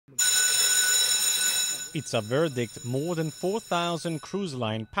It's a verdict more than 4,000 cruise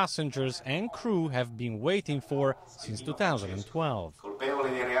line passengers and crew have been waiting for since 2012.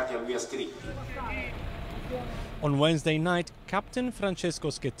 On Wednesday night, Captain Francesco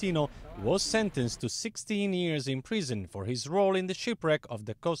Schettino was sentenced to 16 years in prison for his role in the shipwreck of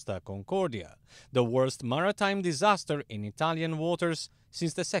the Costa Concordia, the worst maritime disaster in Italian waters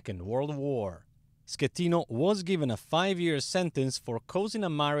since the Second World War. Schettino was given a 5-year sentence for causing a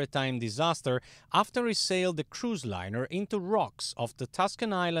maritime disaster after he sailed the cruise liner into rocks off the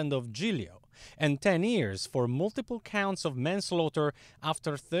Tuscan island of Giglio, and 10 years for multiple counts of manslaughter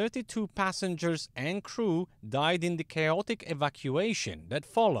after 32 passengers and crew died in the chaotic evacuation that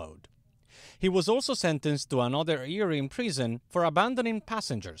followed. He was also sentenced to another year in prison for abandoning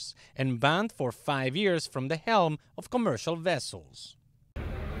passengers and banned for 5 years from the helm of commercial vessels.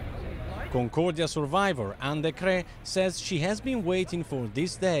 Concordia survivor Anne Decré says she has been waiting for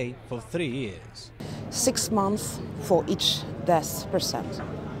this day for 3 years. 6 months for each death percent.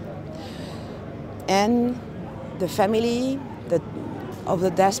 And the family of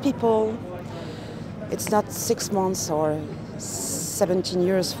the death people, it's not 6 months or 17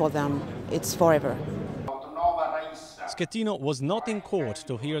 years for them, it's forever. Schettino was not in court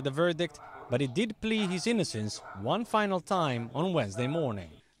to hear the verdict, but he did plead his innocence one final time on Wednesday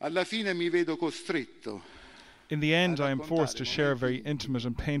morning. In the end, I am forced to share very intimate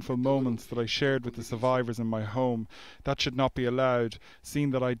and painful moments that I shared with the survivors in my home. That should not be allowed, seeing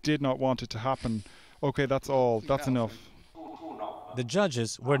that I did not want it to happen. Okay, that's all. That's enough. The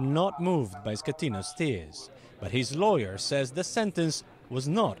judges were not moved by Schettino's tears, but his lawyer says the sentence was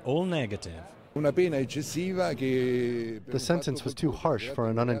not all negative. The sentence was too harsh for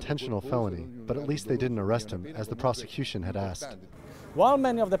an unintentional felony, but at least they didn't arrest him, as the prosecution had asked. While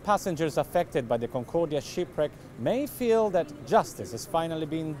many of the passengers affected by the Concordia shipwreck may feel that justice has finally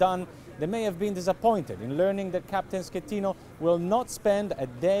been done, they may have been disappointed in learning that Captain Schettino will not spend a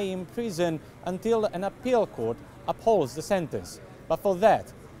day in prison until an appeal court upholds the sentence. But for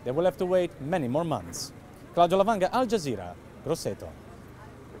that, they will have to wait many more months. Claudio Lavanga, Al Jazeera, Grosseto.